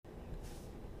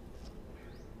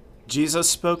Jesus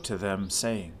spoke to them,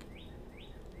 saying,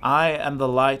 I am the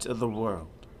light of the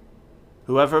world.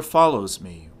 Whoever follows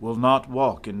me will not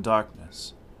walk in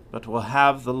darkness, but will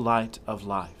have the light of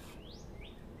life.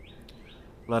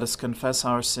 Let us confess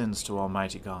our sins to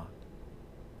Almighty God.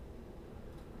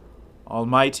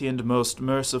 Almighty and most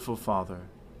merciful Father,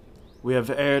 we have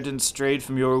erred and strayed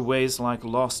from your ways like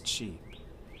lost sheep.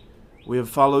 We have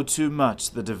followed too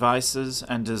much the devices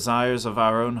and desires of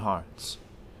our own hearts.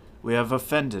 We have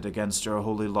offended against your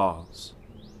holy laws.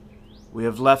 We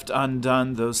have left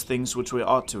undone those things which we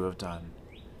ought to have done,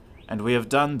 and we have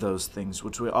done those things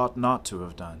which we ought not to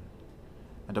have done.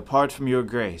 And apart from your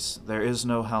grace, there is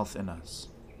no health in us.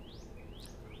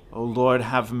 O Lord,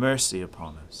 have mercy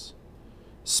upon us.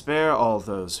 Spare all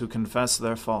those who confess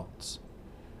their faults.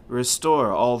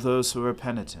 Restore all those who are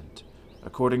penitent,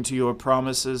 according to your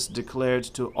promises declared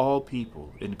to all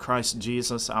people in Christ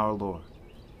Jesus our Lord.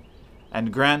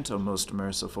 And grant, O most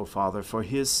merciful Father, for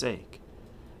his sake,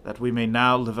 that we may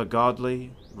now live a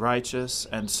godly, righteous,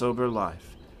 and sober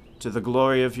life, to the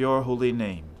glory of your holy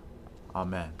name.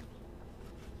 Amen.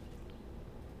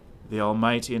 The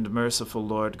Almighty and merciful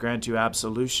Lord grant you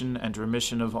absolution and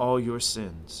remission of all your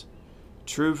sins,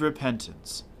 true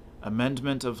repentance,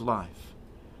 amendment of life,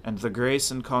 and the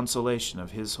grace and consolation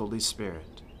of his Holy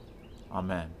Spirit.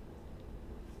 Amen.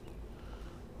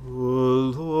 O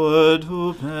Lord,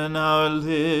 open our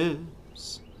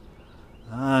lips,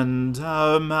 and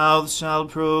our mouth shall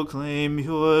proclaim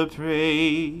your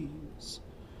praise.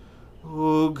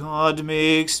 O God,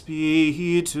 make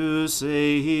speed to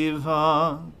save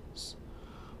us.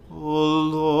 O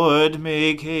Lord,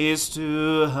 make haste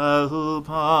to help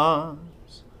us.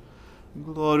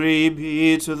 Glory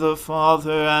be to the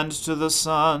Father, and to the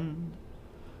Son,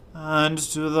 and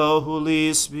to the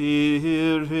Holy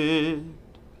Spirit,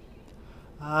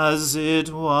 as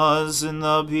it was in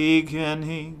the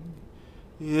beginning,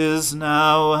 is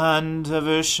now, and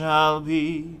ever shall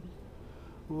be,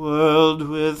 world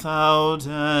without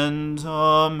end.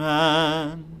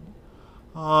 Amen.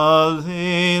 Alleluia.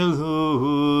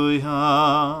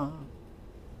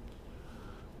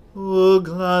 O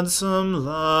gladsome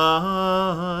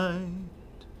light,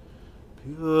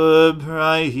 pure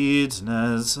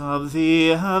brightness of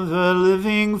the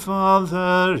ever-living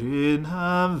Father in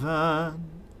heaven,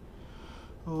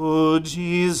 O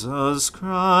Jesus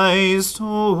Christ,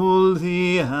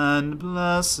 holy and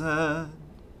blessed,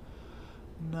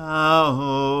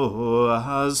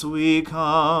 now as we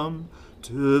come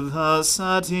to the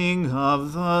setting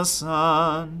of the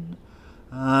sun,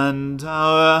 and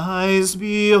our eyes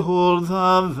behold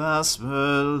the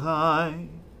vesper light,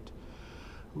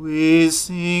 we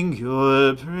sing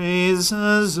your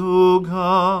praises, O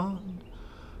God,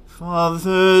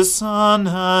 Father, Son,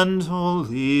 and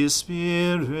Holy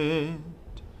Spirit.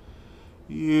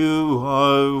 You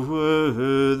are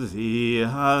worthy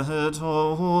at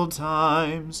all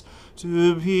times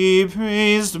to be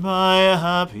praised by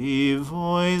happy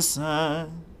voices,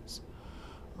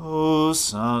 O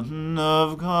Son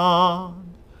of God,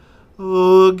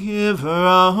 O Giver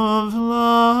of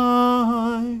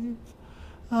life,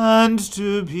 and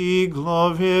to be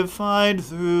glorified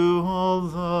through all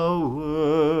the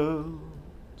world.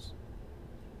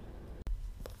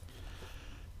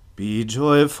 Be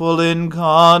joyful in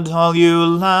God, all you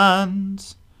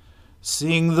lands.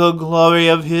 Sing the glory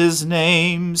of his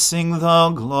name, sing the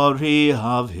glory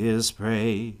of his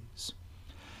praise.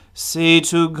 Say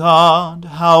to God,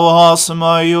 how awesome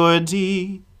are your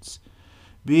deeds!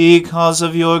 Because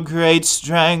of your great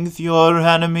strength, your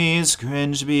enemies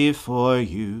cringe before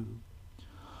you.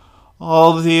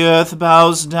 All the earth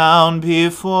bows down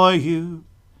before you,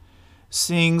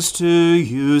 sings to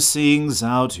you, sings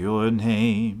out your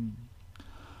name.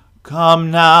 Come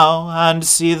now and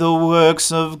see the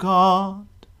works of God,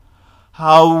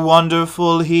 how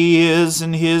wonderful he is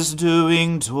in his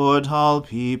doing toward all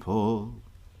people.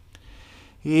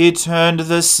 He turned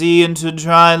the sea into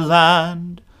dry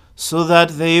land, so that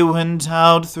they went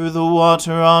out through the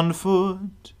water on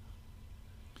foot.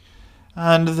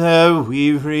 And there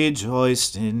we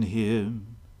rejoiced in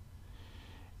him.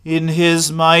 In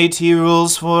his might he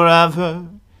rules forever.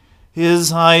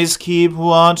 His eyes keep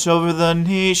watch over the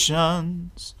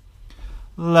nations.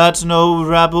 Let no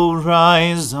rebel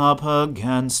rise up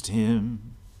against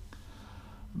him.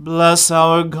 Bless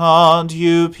our God,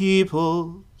 you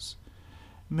peoples.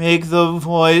 Make the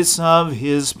voice of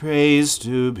his praise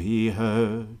to be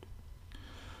heard.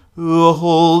 Who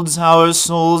holds our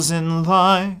souls in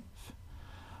life,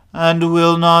 and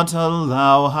will not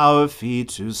allow our feet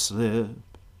to slip.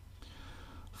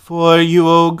 For you,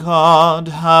 O God,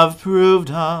 have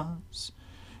proved us.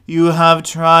 You have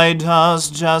tried us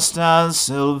just as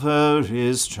silver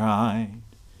is tried.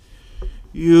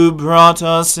 You brought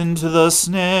us into the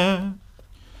snare.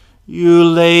 You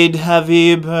laid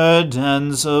heavy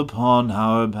burdens upon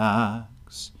our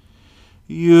backs.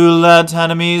 You let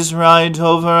enemies ride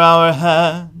over our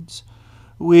heads.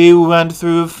 We went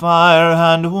through fire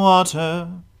and water,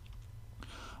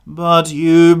 but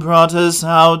you brought us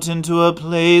out into a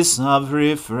place of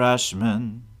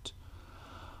refreshment.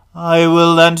 I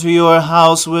will enter your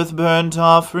house with burnt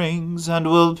offerings, and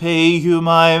will pay you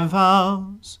my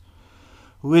vows,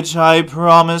 which I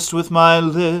promised with my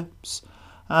lips,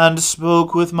 and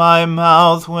spoke with my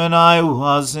mouth when I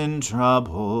was in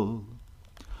trouble.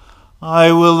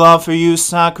 I will offer you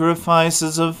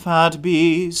sacrifices of fat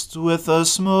beasts with the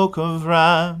smoke of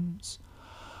rams.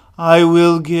 I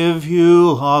will give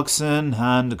you oxen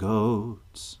and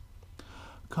goats.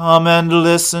 Come and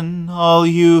listen, all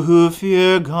you who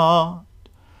fear God,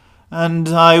 and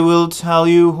I will tell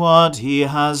you what he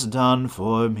has done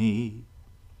for me.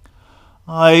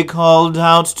 I called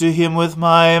out to him with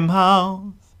my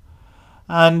mouth,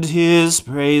 and his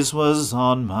praise was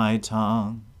on my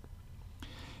tongue.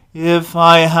 If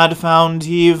I had found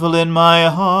evil in my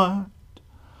heart,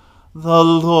 the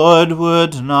Lord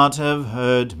would not have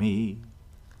heard me.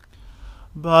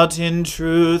 But in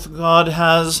truth God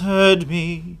has heard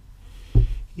me.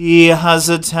 He has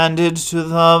attended to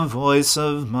the voice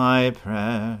of my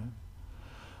prayer.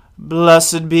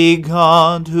 Blessed be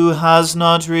God, who has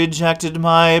not rejected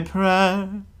my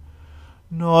prayer,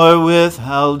 nor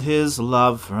withheld his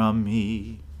love from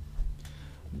me.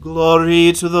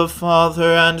 Glory to the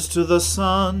Father, and to the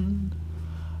Son,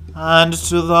 and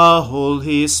to the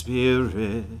Holy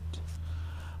Spirit,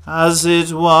 as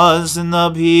it was in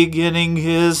the beginning,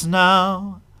 is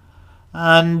now,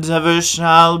 and ever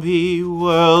shall be,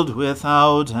 world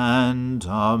without end.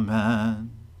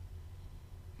 Amen.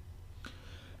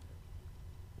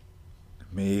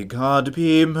 May God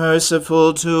be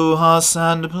merciful to us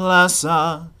and bless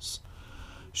us,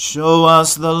 show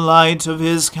us the light of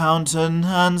his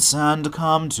countenance, and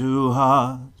come to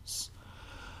us.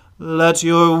 Let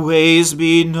your ways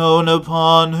be known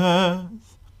upon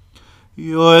earth,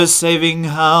 your saving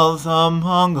health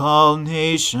among all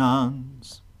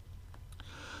nations.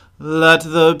 Let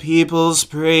the peoples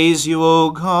praise you, O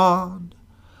God.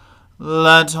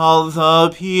 Let all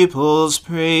the peoples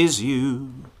praise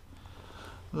you.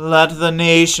 Let the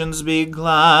nations be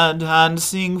glad and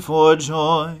sing for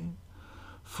joy,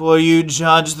 for you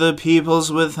judge the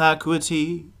peoples with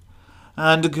equity,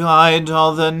 and guide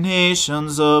all the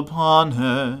nations upon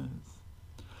earth.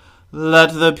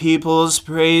 Let the peoples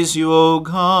praise you, O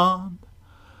God.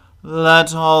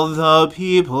 Let all the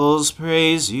peoples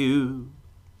praise you.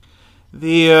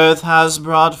 The earth has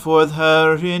brought forth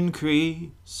her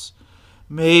increase.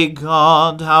 May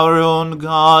God, our own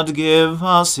God, give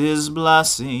us his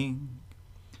blessing.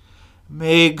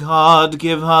 May God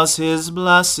give us his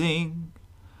blessing,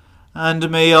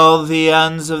 and may all the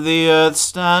ends of the earth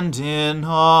stand in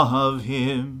awe of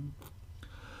him.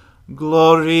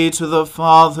 Glory to the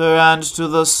Father, and to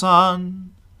the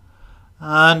Son,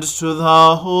 and to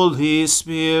the Holy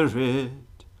Spirit,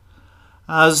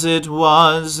 as it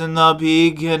was in the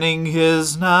beginning,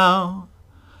 is now,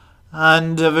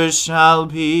 and ever shall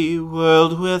be,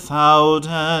 world without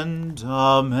end.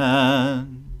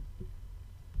 Amen.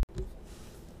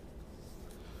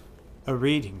 A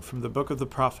reading from the book of the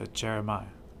prophet Jeremiah.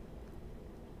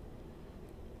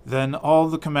 Then all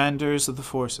the commanders of the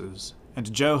forces,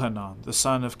 and Johanan the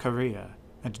son of Kareah,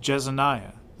 and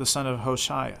Jezaniah the son of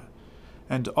Hoshea,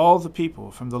 and all the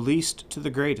people from the least to the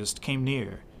greatest came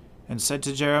near, and said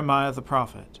to Jeremiah the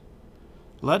prophet,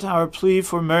 Let our plea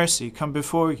for mercy come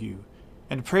before you,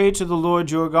 and pray to the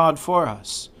Lord your God for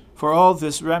us, for all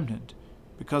this remnant,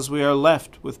 because we are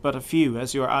left with but a few,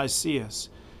 as your eyes see us,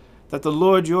 that the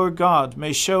Lord your God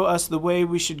may show us the way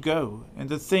we should go, and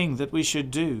the thing that we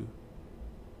should do.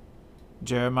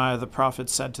 Jeremiah the prophet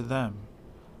said to them,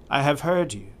 I have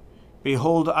heard you.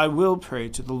 Behold, I will pray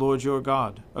to the Lord your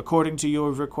God, according to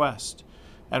your request,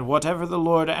 and whatever the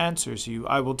Lord answers you,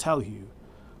 I will tell you.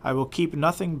 I will keep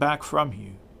nothing back from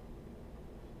you.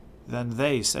 Then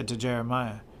they said to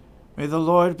Jeremiah, May the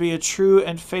Lord be a true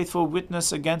and faithful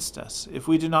witness against us, if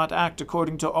we do not act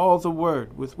according to all the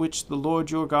word with which the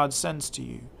Lord your God sends to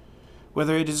you.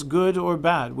 Whether it is good or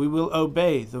bad, we will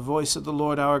obey the voice of the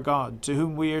Lord our God, to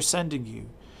whom we are sending you,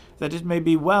 that it may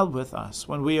be well with us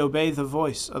when we obey the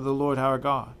voice of the Lord our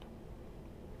God.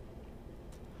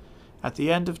 At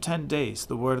the end of 10 days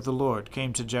the word of the Lord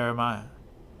came to Jeremiah.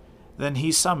 Then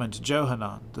he summoned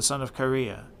Johanan the son of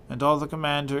Kareah, and all the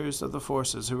commanders of the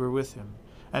forces who were with him,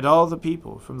 and all the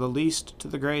people, from the least to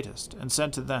the greatest, and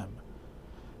said to them,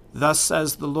 Thus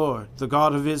says the Lord, the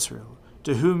God of Israel,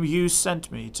 to whom you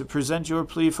sent me to present your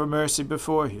plea for mercy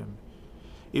before him.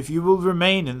 If you will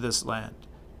remain in this land,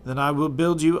 then I will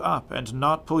build you up and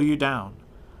not pull you down.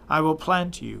 I will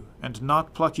plant you and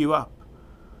not pluck you up.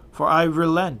 For I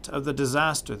relent of the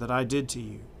disaster that I did to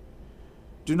you.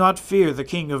 Do not fear the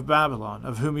king of Babylon,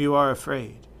 of whom you are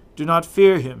afraid. Do not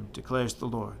fear him, declares the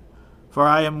Lord. For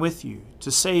I am with you,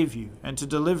 to save you, and to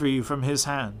deliver you from his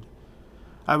hand.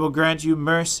 I will grant you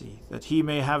mercy, that he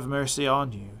may have mercy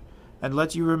on you, and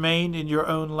let you remain in your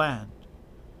own land.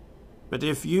 But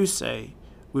if you say,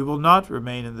 We will not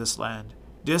remain in this land,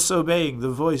 disobeying the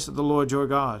voice of the Lord your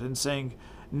God, and saying,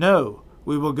 No,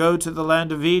 we will go to the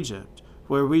land of Egypt,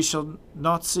 where we shall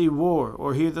not see war,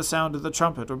 or hear the sound of the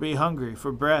trumpet, or be hungry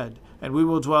for bread, and we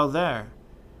will dwell there.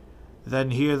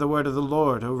 Then hear the word of the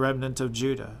Lord, O remnant of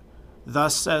Judah.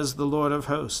 Thus says the Lord of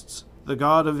hosts, the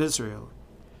God of Israel,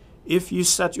 If you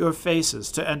set your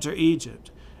faces to enter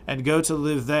Egypt, and go to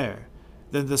live there,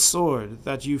 then the sword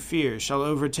that you fear shall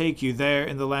overtake you there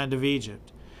in the land of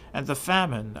Egypt, and the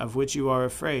famine of which you are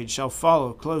afraid shall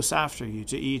follow close after you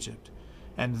to Egypt,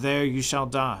 and there you shall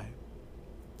die.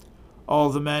 All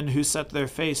the men who set their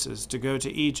faces to go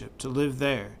to Egypt to live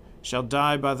there shall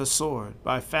die by the sword,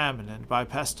 by famine, and by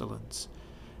pestilence.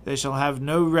 They shall have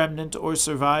no remnant or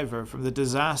survivor from the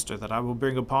disaster that I will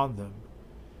bring upon them.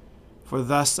 For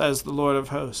thus says the Lord of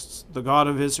hosts, the God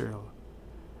of Israel,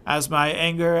 As my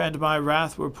anger and my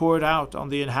wrath were poured out on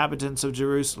the inhabitants of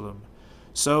Jerusalem,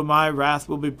 so my wrath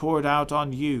will be poured out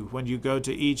on you when you go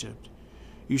to Egypt.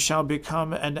 You shall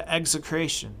become an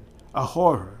execration, a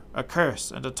horror, a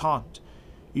curse, and a taunt.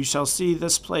 You shall see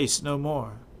this place no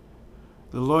more.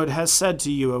 The Lord has said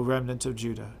to you, O remnant of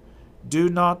Judah, Do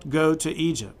not go to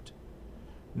Egypt.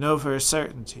 Know for a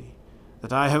certainty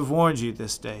that I have warned you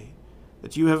this day,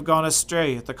 that you have gone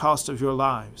astray at the cost of your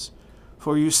lives.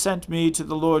 For you sent me to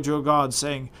the Lord your God,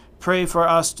 saying, Pray for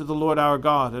us to the Lord our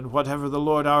God, and whatever the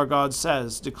Lord our God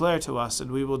says, declare to us,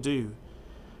 and we will do.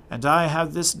 And I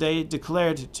have this day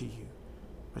declared it to you.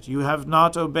 But you have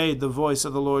not obeyed the voice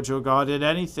of the Lord your God in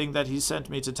anything that he sent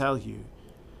me to tell you.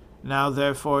 Now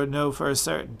therefore know for a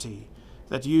certainty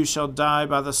that you shall die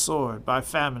by the sword, by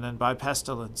famine, and by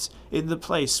pestilence, in the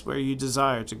place where you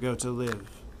desire to go to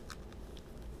live.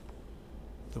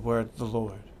 The word of the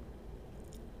Lord.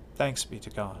 Thanks be to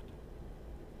God.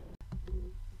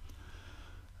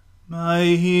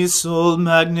 My soul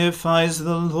magnifies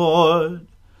the Lord.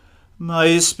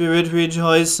 My spirit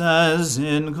rejoices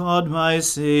in God my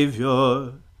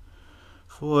Saviour.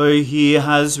 For he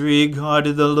has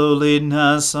regarded the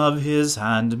lowliness of his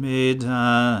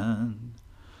handmaiden.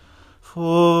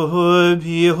 For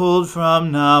behold,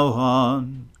 from now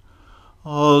on,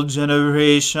 all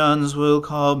generations will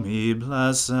call me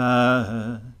blessed.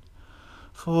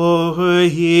 For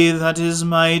he that is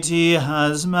mighty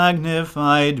has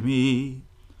magnified me,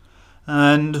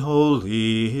 and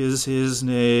holy is his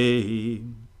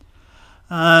name.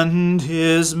 And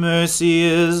his mercy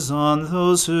is on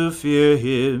those who fear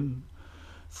him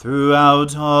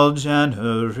throughout all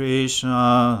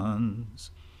generations.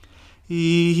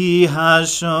 He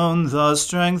has shown the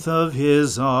strength of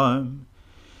his arm.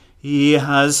 He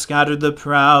has scattered the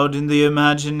proud in the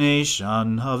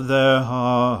imagination of their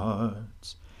hearts.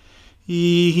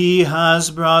 He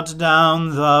has brought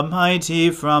down the mighty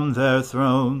from their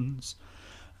thrones,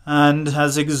 and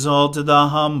has exalted the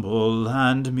humble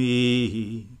and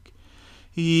meek.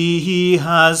 He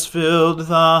has filled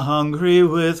the hungry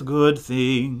with good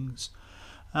things,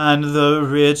 and the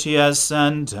rich he has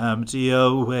sent empty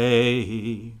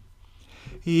away.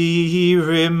 He,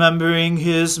 remembering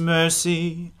his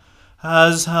mercy,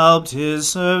 has helped his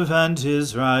servant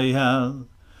Israel,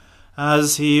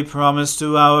 as he promised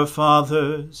to our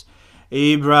fathers,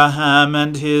 Abraham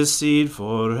and his seed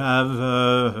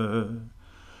forever.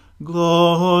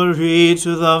 Glory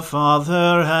to the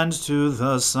Father, and to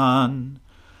the Son,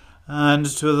 and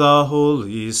to the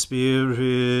Holy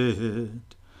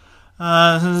Spirit,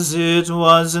 as it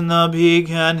was in the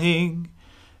beginning,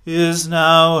 is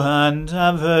now, and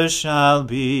ever shall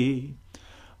be,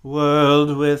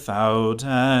 world without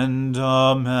end.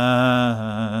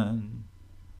 Amen.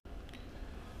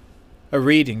 A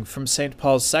reading from St.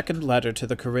 Paul's second letter to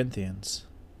the Corinthians.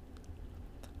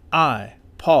 I,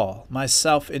 Paul,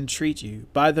 myself entreat you,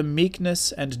 by the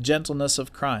meekness and gentleness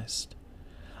of Christ,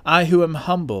 I who am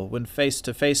humble when face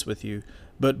to face with you,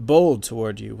 but bold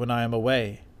toward you when I am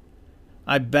away,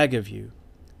 I beg of you,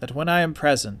 that when I am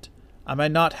present, I may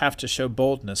not have to show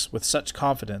boldness with such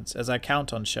confidence as I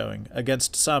count on showing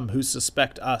against some who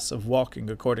suspect us of walking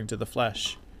according to the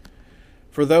flesh.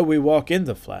 For though we walk in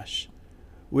the flesh,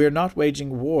 we are not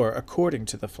waging war according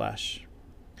to the flesh.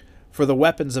 For the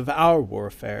weapons of our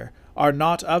warfare are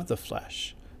not of the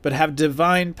flesh, but have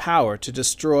divine power to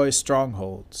destroy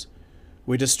strongholds.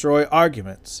 We destroy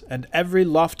arguments and every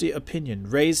lofty opinion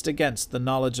raised against the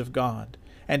knowledge of God,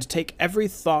 and take every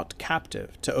thought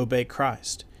captive to obey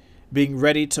Christ, being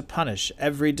ready to punish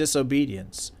every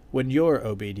disobedience when your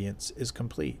obedience is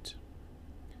complete.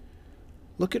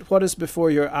 Look at what is before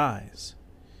your eyes.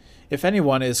 If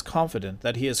anyone is confident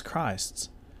that he is Christ's,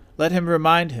 let him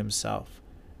remind himself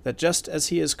that just as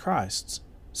he is Christ's,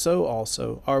 so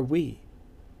also are we.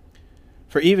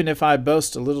 For even if I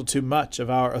boast a little too much of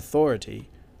our authority,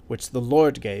 which the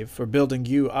Lord gave for building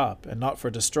you up and not for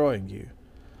destroying you,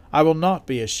 I will not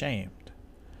be ashamed.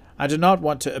 I do not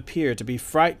want to appear to be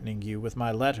frightening you with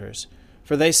my letters,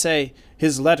 for they say,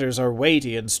 his letters are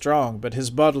weighty and strong, but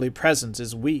his bodily presence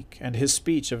is weak, and his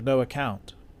speech of no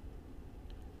account.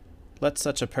 Let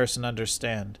such a person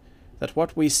understand that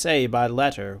what we say by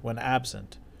letter when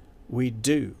absent, we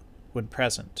do when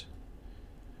present.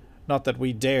 Not that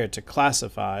we dare to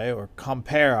classify or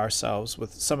compare ourselves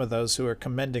with some of those who are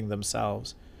commending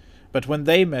themselves, but when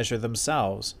they measure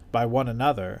themselves by one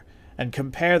another and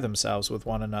compare themselves with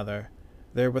one another,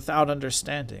 they are without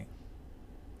understanding.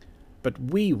 But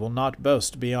we will not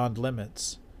boast beyond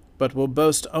limits, but will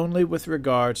boast only with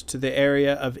regard to the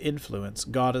area of influence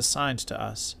God assigned to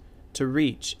us, to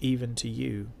reach even to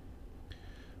you.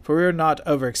 For we are not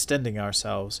overextending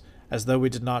ourselves as though we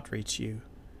did not reach you.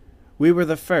 We were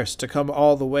the first to come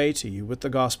all the way to you with the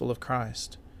gospel of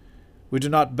Christ. We do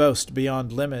not boast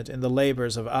beyond limit in the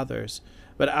labors of others,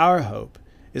 but our hope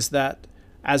is that,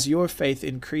 as your faith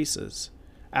increases,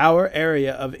 our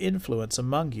area of influence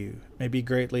among you may be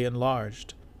greatly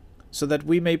enlarged, so that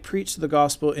we may preach the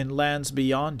gospel in lands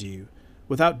beyond you,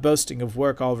 without boasting of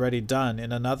work already done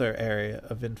in another area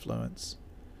of influence.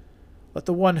 Let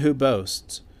the one who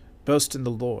boasts boast in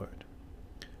the Lord.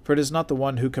 For it is not the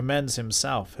one who commends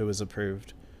himself who is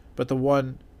approved, but the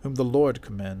one whom the Lord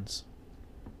commends.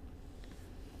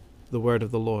 The word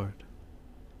of the Lord.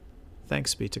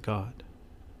 Thanks be to God.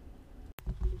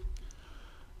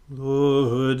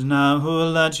 Lord, now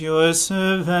let your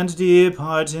servant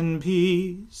depart in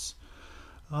peace,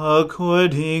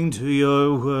 according to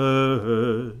your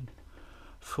word.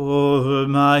 For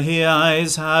my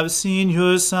eyes have seen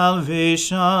your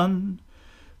salvation,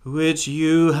 which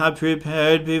you have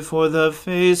prepared before the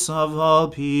face of all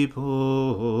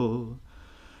people,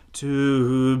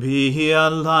 to be a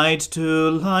light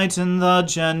to lighten the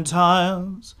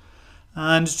Gentiles,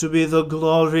 and to be the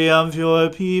glory of your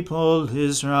people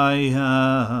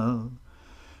Israel.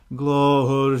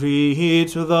 Glory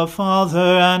to the Father,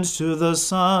 and to the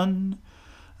Son,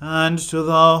 and to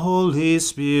the Holy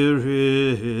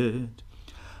Spirit,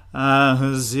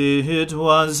 as it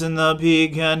was in the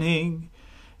beginning,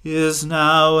 is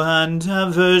now, and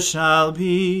ever shall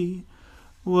be,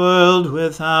 world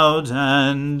without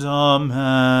end.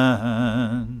 Amen.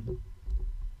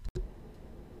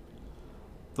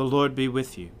 The Lord be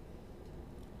with you.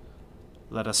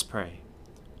 Let us pray.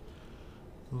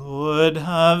 Lord,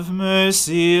 have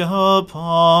mercy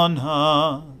upon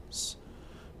us.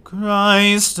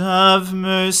 Christ, have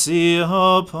mercy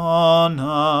upon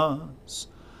us.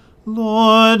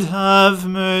 Lord, have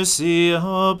mercy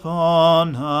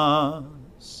upon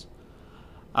us.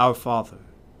 Our Father,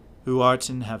 who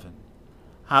art in heaven,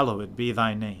 hallowed be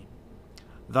thy name.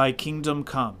 Thy kingdom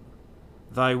come,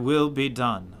 thy will be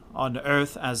done, on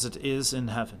earth as it is in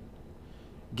heaven.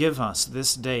 Give us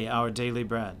this day our daily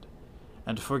bread,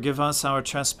 and forgive us our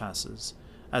trespasses,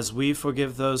 as we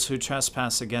forgive those who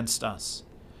trespass against us.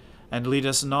 And lead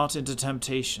us not into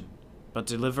temptation, but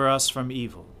deliver us from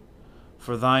evil.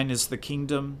 For thine is the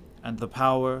kingdom, and the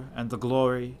power, and the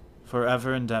glory,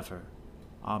 forever and ever.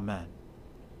 Amen.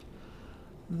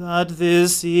 That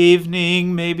this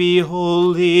evening may be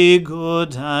holy,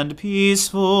 good, and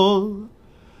peaceful,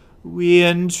 we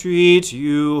entreat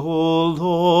you, O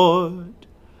Lord,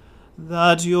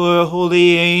 that your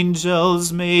holy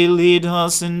angels may lead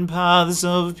us in paths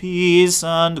of peace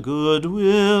and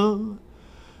goodwill.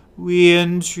 We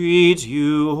entreat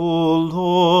you, O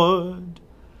Lord,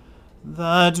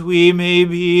 that we may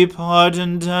be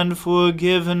pardoned and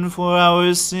forgiven for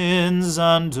our sins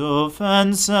and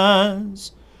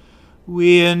offenses.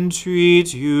 We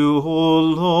entreat you, O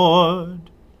Lord,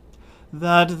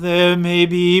 that there may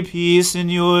be peace in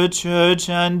your church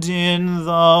and in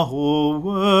the whole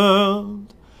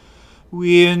world.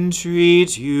 We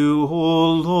entreat you,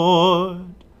 O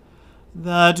Lord,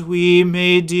 that we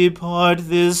may depart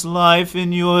this life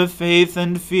in your faith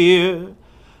and fear,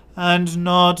 and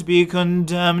not be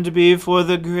condemned before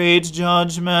the great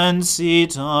judgment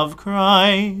seat of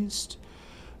Christ.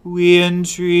 We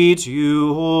entreat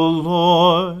you, O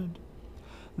Lord,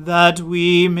 that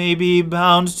we may be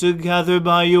bound together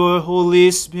by your Holy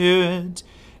Spirit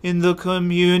in the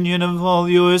communion of all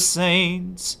your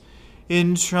saints,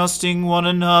 entrusting one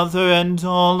another and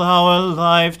all our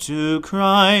life to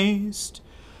Christ.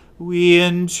 We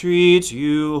entreat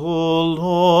you, O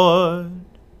Lord.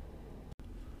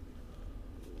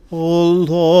 O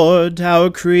Lord, our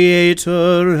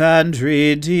Creator and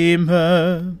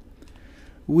Redeemer,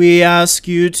 we ask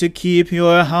you to keep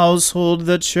your household,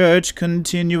 the Church,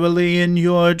 continually in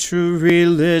your true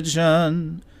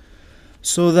religion,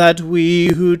 so that we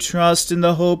who trust in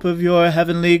the hope of your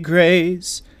heavenly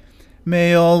grace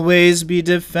may always be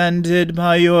defended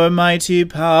by your mighty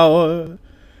power,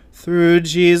 through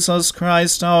Jesus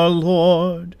Christ our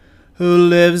Lord, who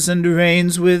lives and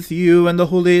reigns with you and the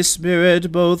Holy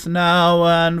Spirit both now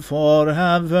and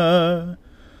forever.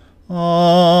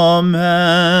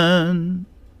 Amen.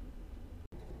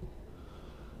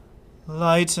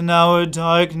 Lighten our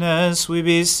darkness, we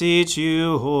beseech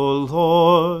you, O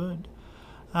Lord,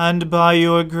 and by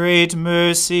your great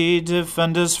mercy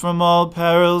defend us from all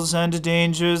perils and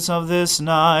dangers of this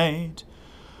night,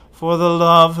 for the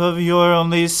love of your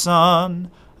only Son,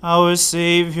 our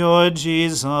Saviour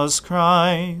Jesus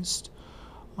Christ.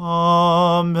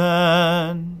 Amen.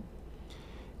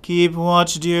 Keep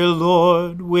watch, dear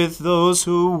Lord, with those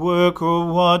who work or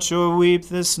watch or weep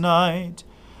this night,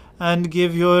 and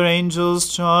give your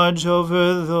angels charge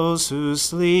over those who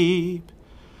sleep.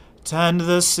 Tend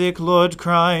the sick, Lord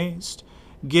Christ.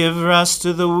 Give rest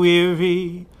to the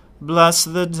weary. Bless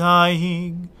the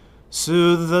dying.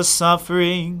 Soothe the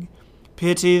suffering.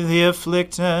 Pity the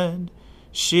afflicted.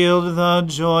 Shield the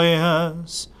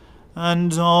joyous.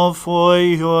 And all for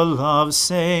your love's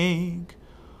sake.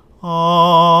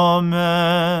 Amen.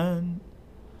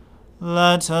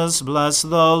 Let us bless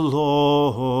the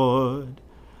Lord.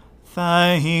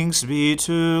 Thanks be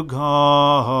to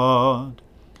God.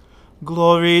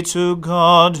 Glory to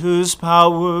God, whose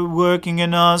power working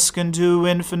in us can do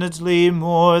infinitely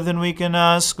more than we can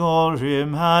ask or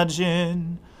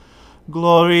imagine.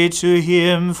 Glory to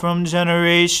him from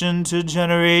generation to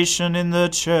generation in the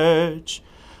Church,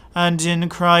 and in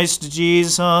Christ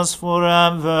Jesus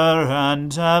forever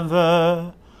and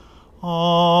ever.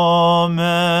 Amen.